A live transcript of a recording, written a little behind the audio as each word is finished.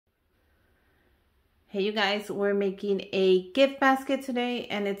Hey you guys, we're making a gift basket today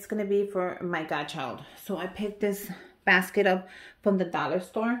and it's gonna be for my godchild. So I picked this basket up from the dollar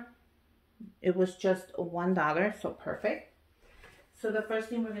store. It was just $1, so perfect. So the first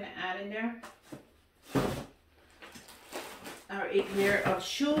thing we're gonna add in there are a pair of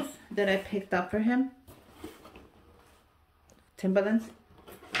shoes that I picked up for him. Timberlands.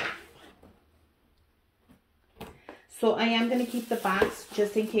 So I am going to keep the box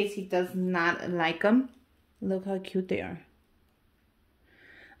just in case he does not like them. Look how cute they are.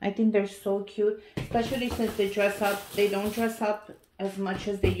 I think they're so cute, especially since they dress up. They don't dress up as much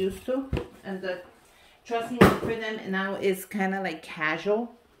as they used to. And the dressing up for them now is kind of like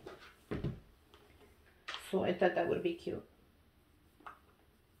casual. So I thought that would be cute.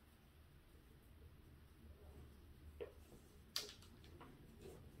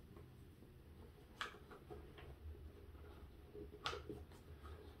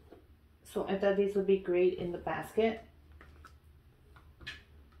 So I thought these would be great in the basket.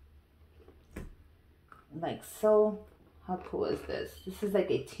 Like so. How cool is this? This is like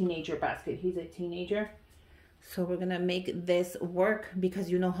a teenager basket. He's a teenager. So we're going to make this work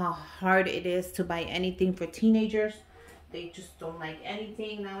because you know how hard it is to buy anything for teenagers. They just don't like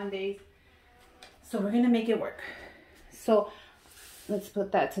anything nowadays. So we're going to make it work. So let's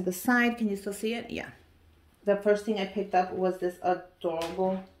put that to the side. Can you still see it? Yeah. The first thing I picked up was this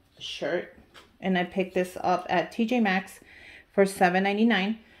adorable shirt, and I picked this up at TJ Maxx for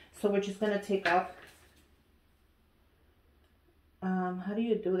 $7.99. So we're just gonna take off. How do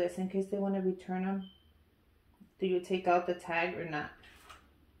you do this in case they want to return them? Do you take out the tag or not?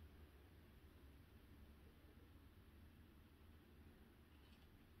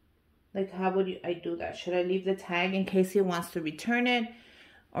 Like, how would I do that? Should I leave the tag in case he wants to return it,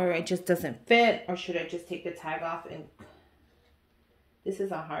 or it just doesn't fit, or should I just take the tag off? And this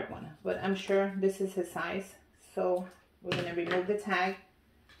is a hard one, but I'm sure this is his size. So we're going to remove the tag.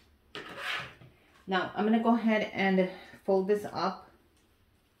 Now I'm going to go ahead and fold this up.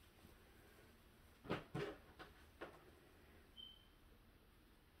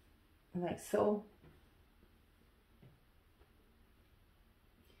 Like so.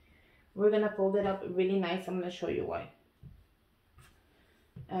 We're going to fold it up really nice. I'm going to show you why.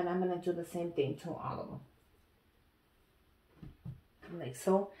 And I'm going to do the same thing to all of them. Like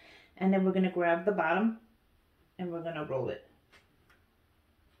so. And then we're going to grab the bottom and we're going to roll it.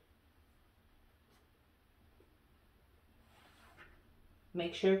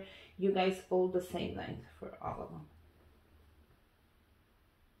 Make sure you guys fold the same length for all of them.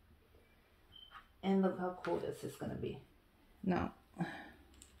 And look how cool this is going to be. Now,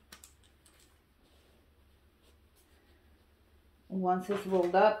 once it's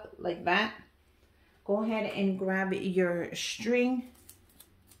rolled up like that, go ahead and grab your string.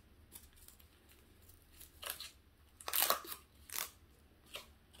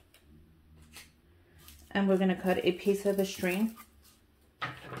 And we're going to cut a piece of the string.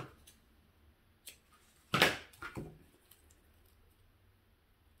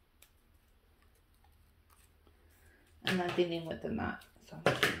 I'm not dealing with the knot, so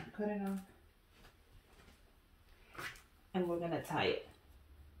I'm just going to cut it off. And we're going to tie it.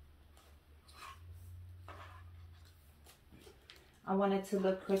 I want it to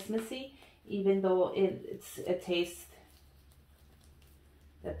look Christmassy, even though it's a taste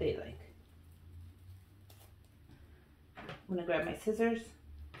that they like. I'm going to grab my scissors.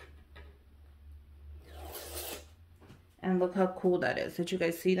 And look how cool that is. Did you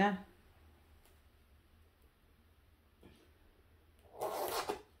guys see that?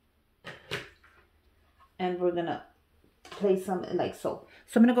 And we're going to place some like so.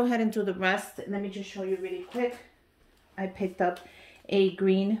 So I'm going to go ahead and do the rest. Let me just show you really quick. I picked up a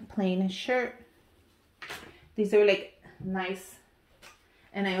green plain shirt. These are like nice.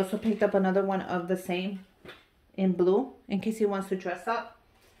 And I also picked up another one of the same in blue in case he wants to dress up.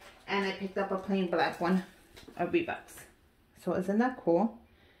 And I picked up a plain black one of Reeboks. So isn't that cool?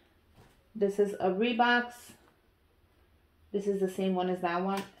 This is a Reeboks. This is the same one as that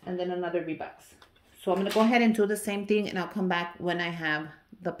one. And then another Reeboks. So I'm going to go ahead and do the same thing, and I'll come back when I have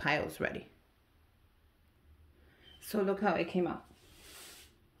the piles ready. So look how it came out.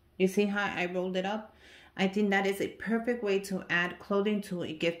 You see how I rolled it up? I think that is a perfect way to add clothing to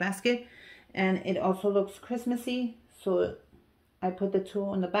a gift basket. And it also looks Christmassy. So I put the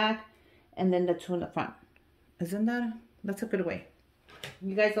two in the back and then the two in the front. Isn't that? That's a good way.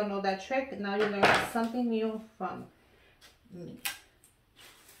 You guys don't know that trick. Now you learn something new from me.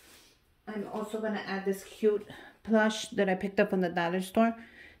 I'm also going to add this cute plush that I picked up from the dollar store.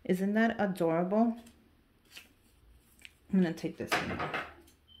 Isn't that adorable? I'm going to take this one off.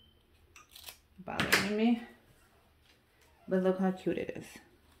 Bothering me. for me. But look how cute it is.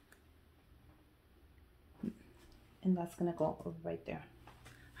 And that's gonna go right there.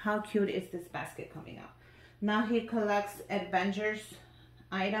 How cute is this basket coming out? Now he collects Avengers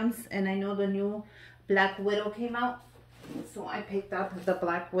items, and I know the new Black Widow came out, so I picked up the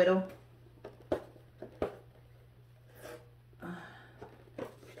Black Widow.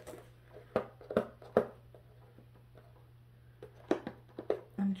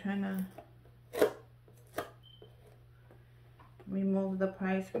 I'm trying to remove the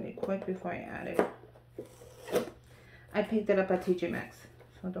price really quick before I add it. I picked it up at TJ Maxx,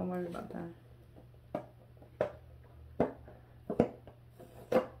 so don't worry about that.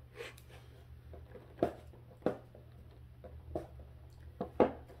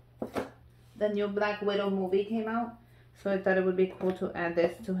 The new Black Widow movie came out, so I thought it would be cool to add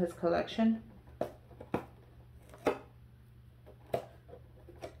this to his collection.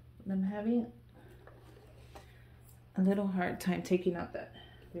 I'm having a little hard time taking out that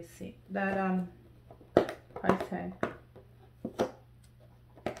receipt, that price tag.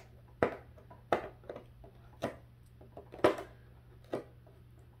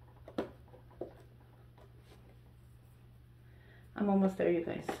 I'm almost there, you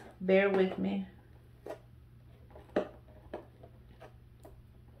guys. Bear with me.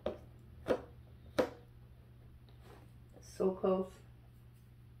 So close.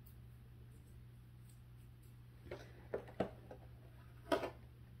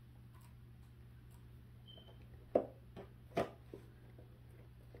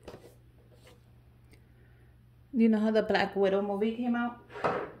 You know how the Black Widow movie came out?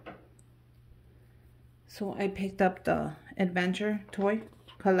 So I picked up the Adventure toy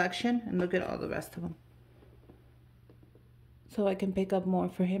collection, and look at all the rest of them. So I can pick up more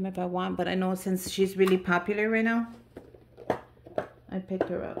for him if I want, but I know since she's really popular right now, I picked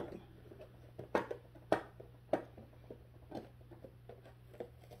her up.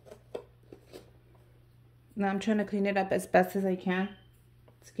 Now I'm trying to clean it up as best as I can.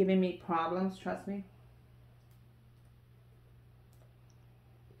 It's giving me problems, trust me.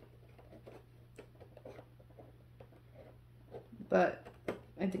 But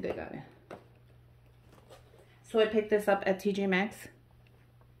I think I got it. So I picked this up at TJ Maxx.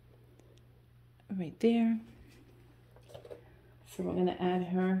 Right there. So we're gonna add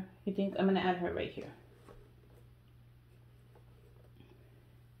her. I think I'm gonna add her right here.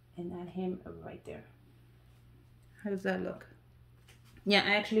 And add him right there. How does that look? Yeah,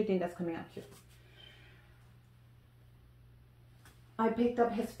 I actually think that's coming out cute. I picked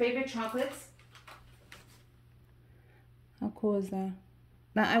up his favorite chocolates. How cool is that?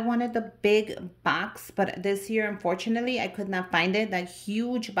 Now I wanted the big box, but this year unfortunately I could not find it. That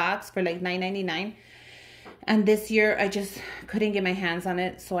huge box for like $9.99. And this year I just couldn't get my hands on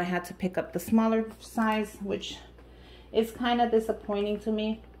it, so I had to pick up the smaller size, which is kind of disappointing to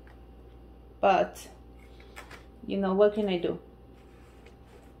me. But you know, what can I do?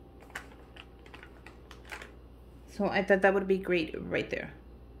 So I thought that would be great right there.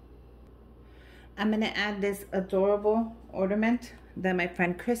 I'm going to add this adorable ornament that my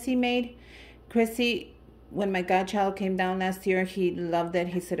friend Chrissy made. Chrissy, when my godchild came down last year, he loved it.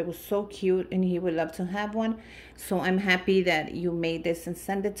 He said it was so cute and he would love to have one. So I'm happy that you made this and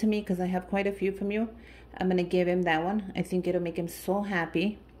sent it to me because I have quite a few from you. I'm going to give him that one. I think it'll make him so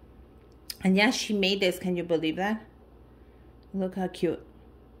happy. And yeah, she made this. Can you believe that? Look how cute.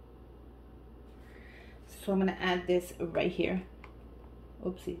 So I'm going to add this right here.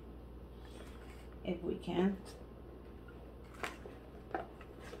 Oopsie. If we can.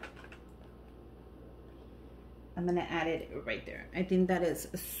 I'm gonna add it right there. I think that is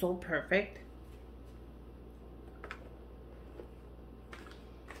so perfect.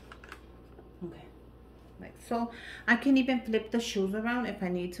 Okay, like so. I can even flip the shoes around if I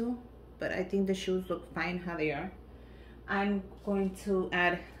need to, but I think the shoes look fine how they are. I'm going to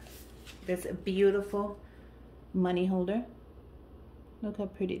add this beautiful money holder. Look how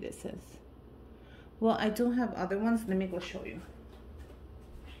pretty this is. Well, I do have other ones. Let me go show you.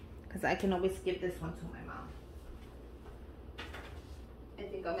 Because I can always give this one to my mom. I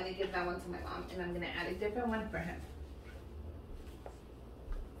think I'm going to give that one to my mom. And I'm going to add a different one for him.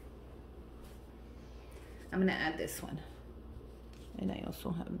 I'm going to add this one. And I also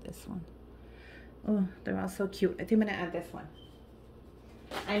have this one. Oh, they're all so cute. I think I'm going to add this one.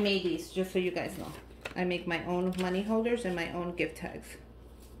 I made these, just so you guys know. I make my own money holders and my own gift tags.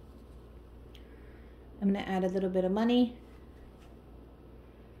 I'm going to add a little bit of money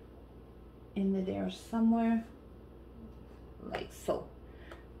in there somewhere, like so.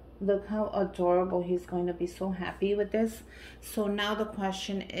 Look how adorable. He's going to be so happy with this. So now the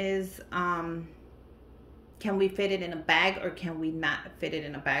question is, can we fit it in a bag or can we not fit it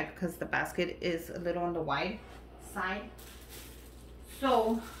in a bag, because the basket is a little on the wide side.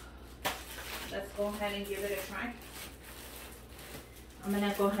 So let's go ahead and give it a try. I'm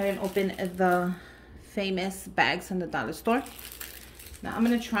gonna go ahead and open the famous bags in the dollar store. Now I'm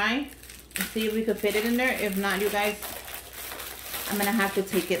gonna try and see if we could fit it in there. If not, you guys, I'm gonna have to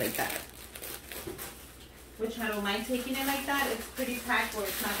take it like that. Which I don't mind taking it like that. It's pretty packed where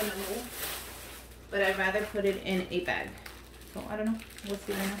it's not gonna move. But I'd rather put it in a bag. So I don't know. We'll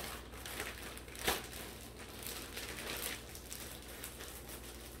see right now.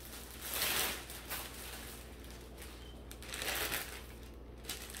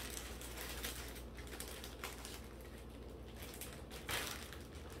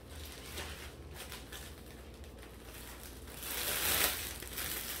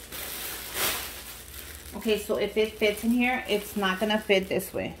 Okay, so if it fits in here, it's not gonna fit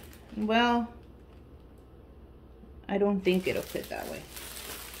this way. Well, I don't think it'll fit that way.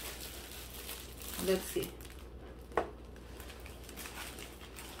 Let's see.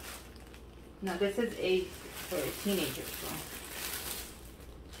 Now this is for a teenager, so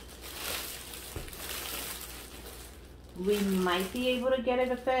we might be able to get it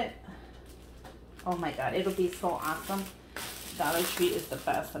to fit. Oh my God, it'll be so awesome. Dollar Tree is the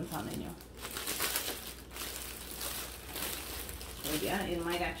best, I'm telling you. So yeah, it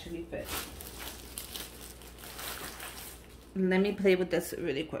might actually fit. Let me play with this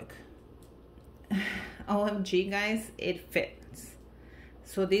really quick. OMG guys, it fits.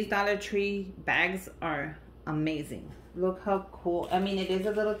 So these Dollar Tree bags are amazing. Look how cool. I mean, it is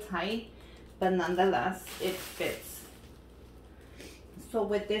a little tight, but nonetheless, it fits. So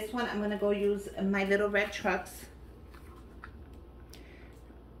with this one, I'm gonna go use my little red trucks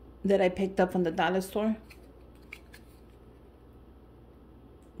that I picked up from the dollar store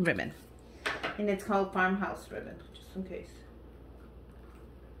ribbon. And it's called Farmhouse ribbon, just in case.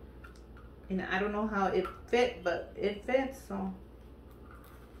 And I don't know how it fit, but it fits, so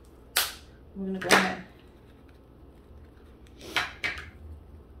we're gonna go ahead.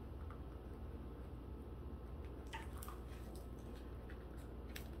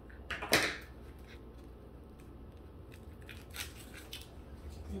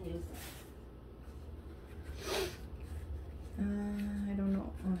 And use that. I don't know.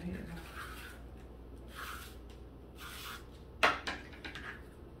 Oh, here.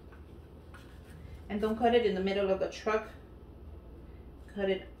 And don't cut it in the middle of the truck. Cut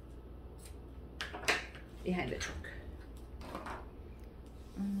it behind the truck.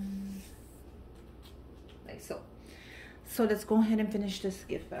 Like so. So let's go ahead and finish this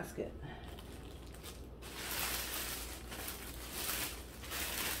gift basket.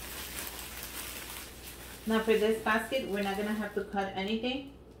 Now for this basket, we're not gonna have to cut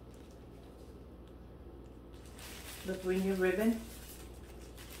anything. Look, bring your ribbon.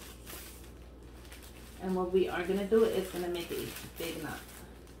 And what we are gonna do is gonna make a big knot.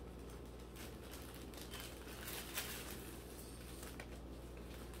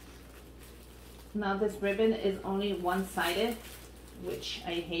 Now this ribbon is only one-sided, which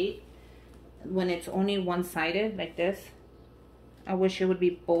I hate when it's only one-sided like this. I wish it would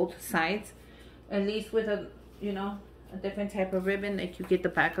be both sides. At least with a, you know, a different type of ribbon, like you get the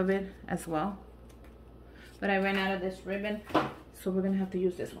back of it as well. But I ran out of this ribbon, so we're gonna have to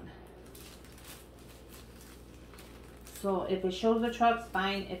use this one. So if it shows the trucks,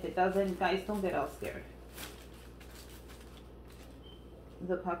 fine. If it doesn't, guys, don't get all scared.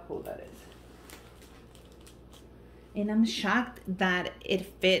 Look how cool that is. And I'm shocked that it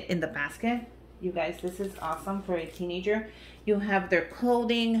fit in the basket. You guys, this is awesome for a teenager. You have their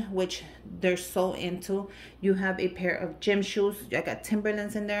clothing, which they're so into. You have a pair of gym shoes. I got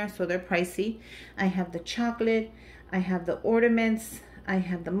Timberlands in there, so they're pricey. I have the chocolate. I have the ornaments. I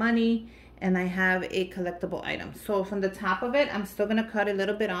have the money. And I have a collectible item. So from the top of it, I'm still gonna cut a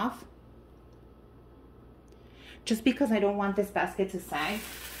little bit off. Just because I don't want this basket to sag.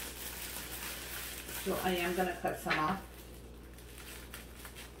 So I am gonna cut some off.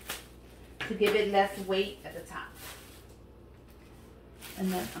 To give it less weight at the top.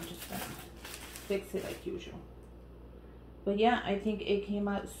 And then I'm just gonna fix it like usual. But yeah, I think it came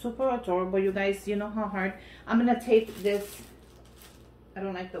out super adorable, you guys. You know how hard. I'm gonna tape this. I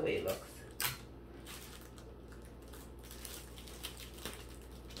don't like the way it looks.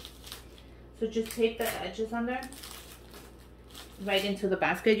 So just tape the edges on there, right into the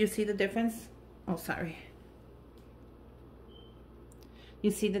basket. You see the difference? Oh, sorry.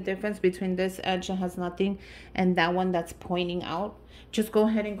 You see the difference between this edge that has nothing and that one that's pointing out? Just go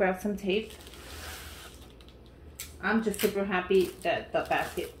ahead and grab some tape. I'm just super happy that the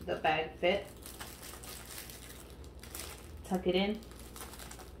bag fit. tuck it in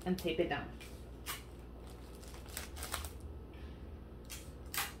and tape it down.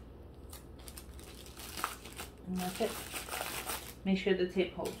 And that's it. Make sure the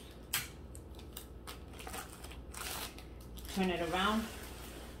tape holds. Turn it around.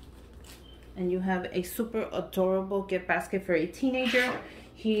 And you have a super adorable gift basket for a teenager.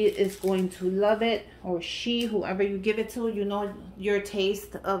 He is going to love it, or she, whoever you give it to. You know your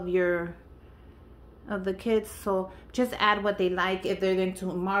taste of the kids, so just add what they like. If they're into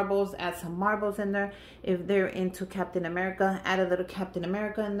marbles, add some marbles in there. If they're into Captain America, add a little Captain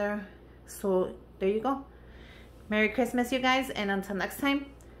America in there. So there you go. Merry Christmas, you guys, and until next time,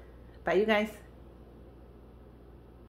 bye, you guys.